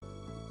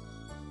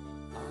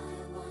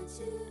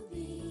to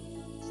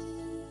be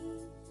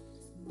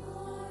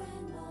more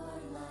and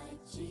more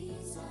like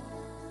Jesus.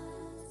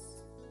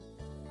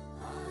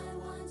 I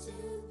want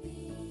to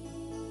be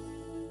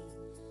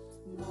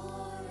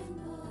more and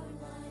more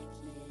like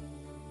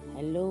Him.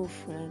 Hello,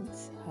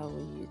 friends. How are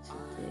you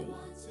I today?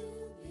 want to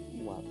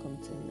be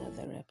Welcome to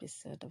another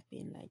episode of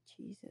Being Like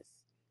Jesus.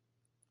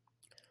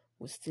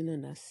 We're still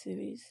on our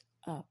series,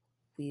 Up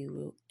We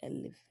Will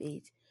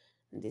Elevate.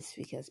 And this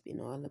week has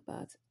been all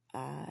about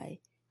I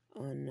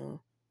honor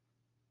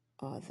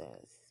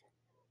others.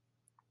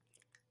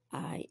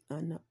 I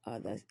honor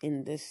others.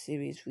 In this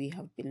series, we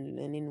have been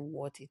learning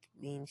what it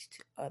means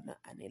to honor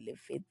and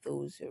elevate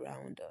those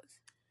around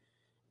us.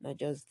 Not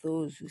just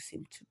those who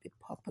seem to be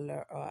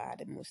popular or are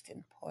the most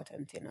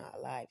important in our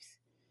lives,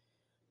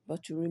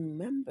 but to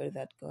remember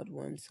that God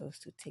wants us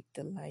to take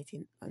delight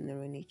in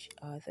honoring each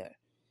other,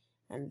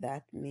 and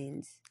that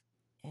means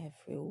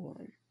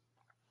everyone.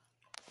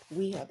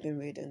 We have been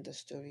reading the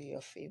story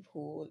of a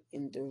hole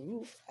in the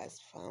roof as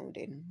found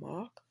in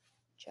Mark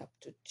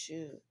chapter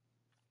 2.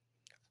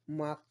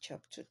 Mark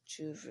chapter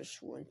 2, verse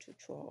 1 to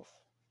 12.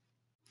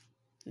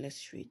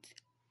 Let's read.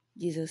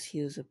 Jesus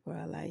heals a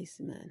paralyzed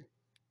man.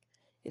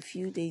 A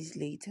few days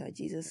later,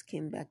 Jesus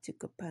came back to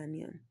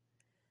Capernaum.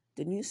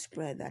 The news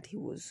spread that he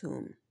was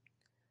home.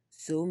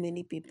 So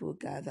many people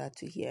gathered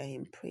to hear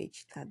him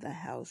preach that the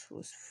house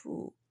was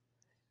full.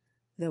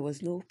 There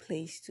was no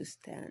place to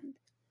stand,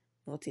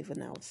 not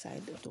even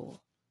outside the door.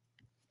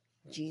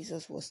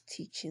 Jesus was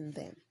teaching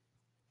them.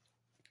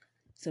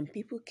 Some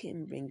people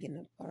came bringing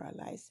a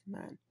paralyzed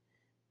man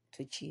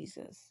to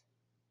Jesus.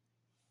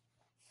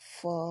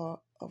 4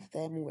 of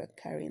them were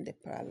carrying the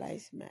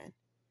paralyzed man,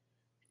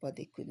 but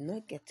they could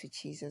not get to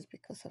Jesus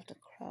because of the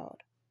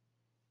crowd.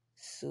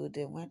 So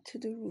they went to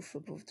the roof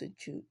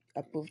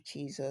above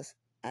Jesus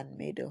and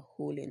made a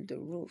hole in the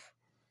roof.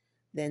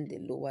 Then they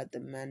lowered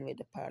the man with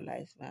the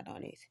paralyzed man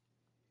on it.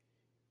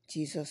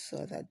 Jesus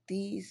saw that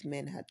these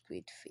men had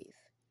great faith.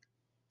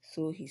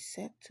 So he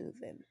said to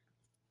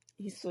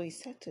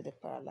the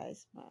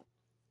paralyzed man,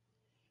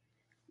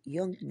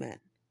 "Young man,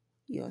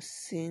 your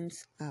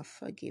sins are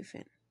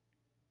forgiven."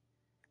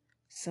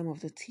 Some of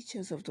the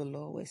teachers of the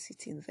law were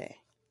sitting there.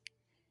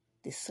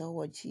 They saw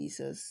what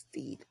Jesus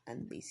did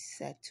and they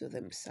said to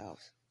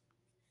themselves,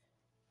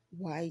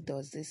 "Why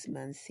does this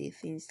man say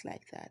things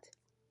like that?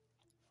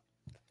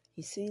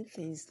 He's saying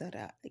things that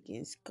are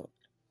against God.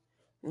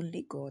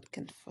 Only God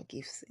can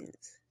forgive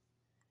sins."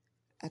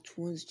 At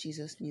once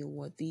Jesus knew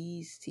what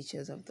these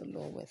teachers of the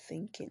law were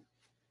thinking.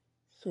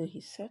 So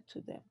he said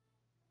to them,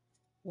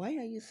 "Why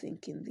are you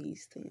thinking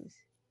these things?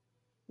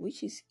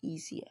 Which is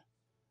easier,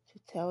 to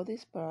tell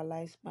this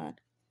paralyzed man,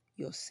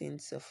 'Your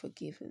sins are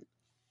forgiven,'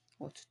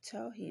 or to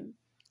tell him,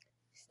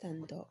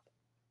 'Stand up,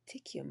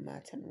 take your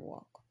mat and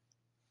walk'?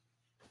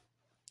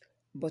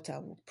 But I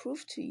will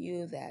prove to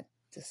you that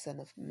the Son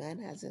of Man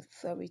has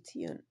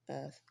authority on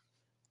earth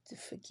to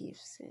forgive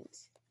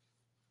sins."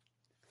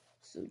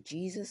 So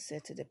Jesus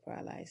said to the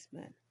paralyzed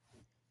man,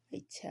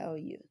 "I tell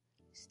you,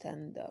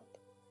 stand up,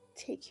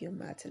 take your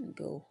mat and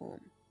go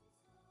home."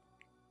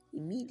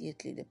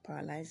 Immediately the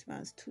paralyzed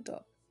man stood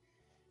up.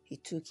 He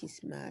took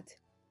his mat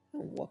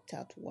and walked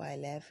out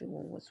while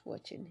everyone was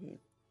watching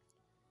him.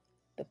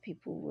 The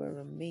people were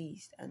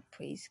amazed and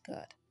praised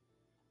God.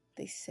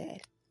 They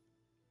said,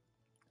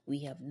 "We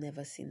have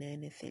never seen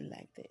anything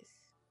like this."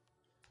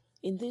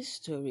 In this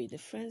story, the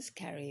friends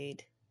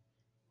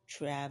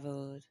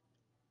traveled,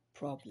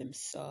 problem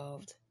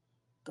solved,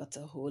 got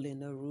a hole in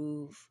the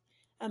roof,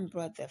 and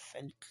brought their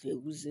friend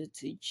closer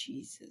to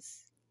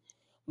Jesus.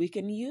 We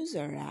can use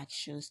our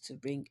actions to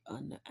bring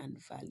honor and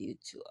value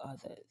to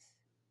others.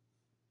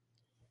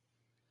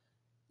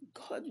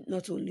 God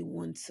not only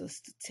wants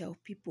us to tell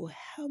people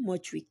how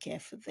much we care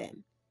for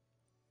them,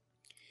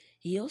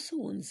 He also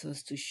wants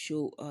us to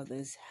show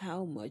others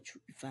how much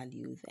we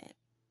value them.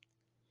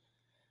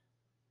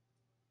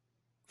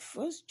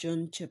 1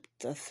 John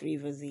chapter 3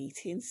 verse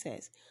 18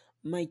 says,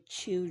 "My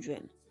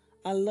children,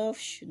 our love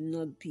should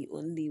not be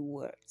only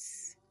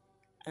words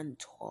and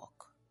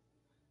talk.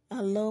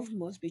 Our love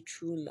must be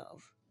true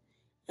love,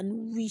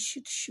 and we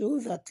should show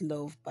that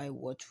love by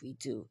what we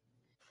do."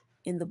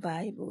 In the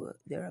Bible,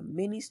 there are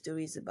many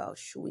stories about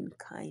showing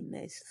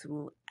kindness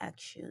through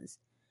actions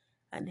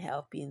and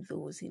helping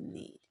those in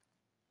need.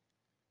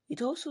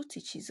 It also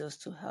teaches us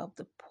to help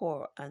the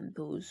poor and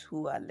those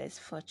who are less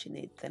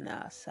fortunate than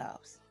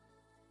ourselves.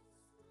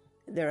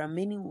 There are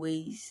many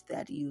ways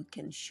that you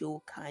can show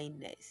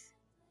kindness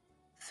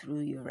through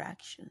your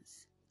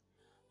actions,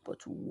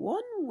 but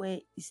one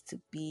way is to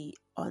be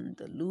on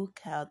the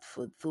lookout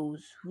for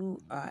those who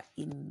are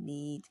in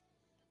need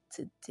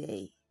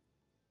today.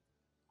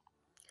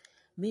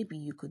 Maybe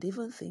you could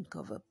even think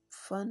of a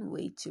fun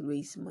way to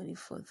raise money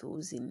for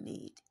those in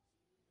need: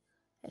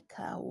 a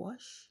car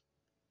wash,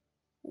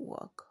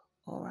 walk,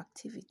 or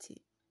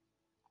activity.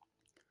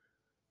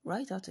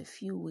 Write out a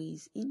few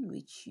ways in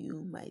which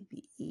you might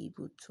be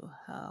able to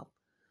help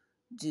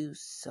do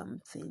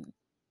something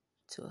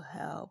to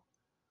help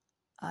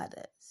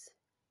others.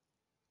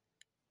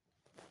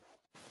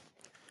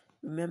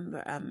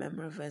 Remember, our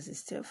memory verse is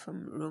still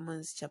from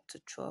Romans chapter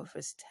 12,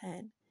 verse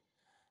 10.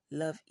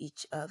 Love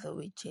each other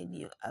with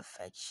genuine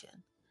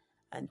affection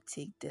and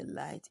take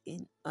delight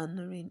in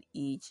honoring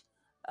each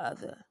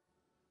other.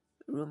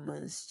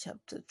 Romans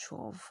chapter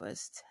 12,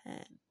 verse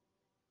 10.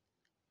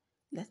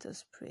 Let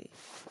us pray.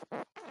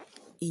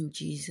 In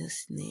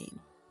Jesus' name,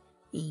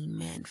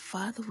 amen.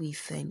 Father, we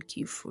thank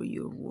you for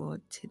your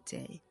word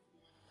today.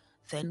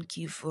 Thank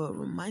you for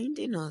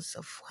reminding us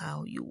of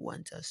how you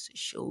want us to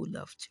show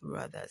love to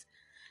others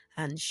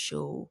and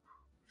show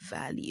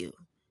value,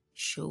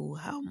 show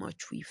how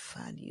much we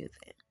value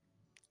them.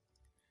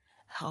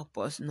 Help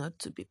us not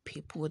to be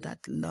people that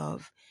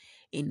love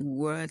in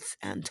words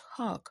and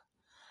talk,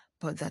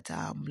 but that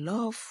our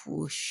love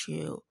will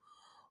show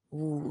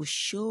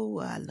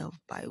our love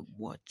by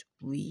what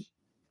we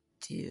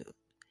do.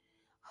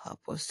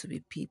 Help us to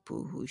be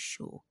people who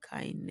show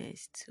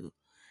kindness to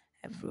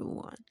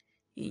everyone.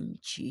 In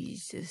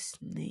Jesus'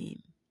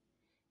 name,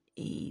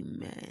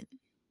 amen.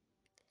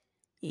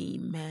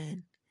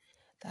 Amen.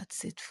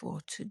 That's it for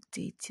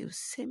today. Till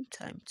same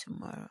time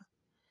tomorrow.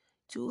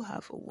 Do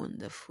have a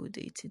wonderful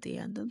day today,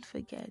 and don't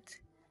forget,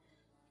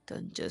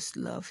 don't just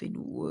love in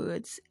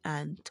words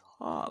and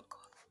talk.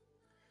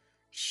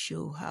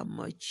 Show how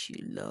much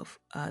you love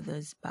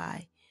others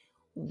by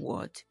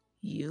what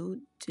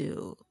you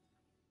do.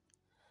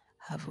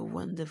 Have a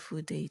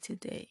wonderful day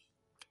today.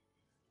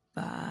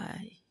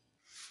 Bye.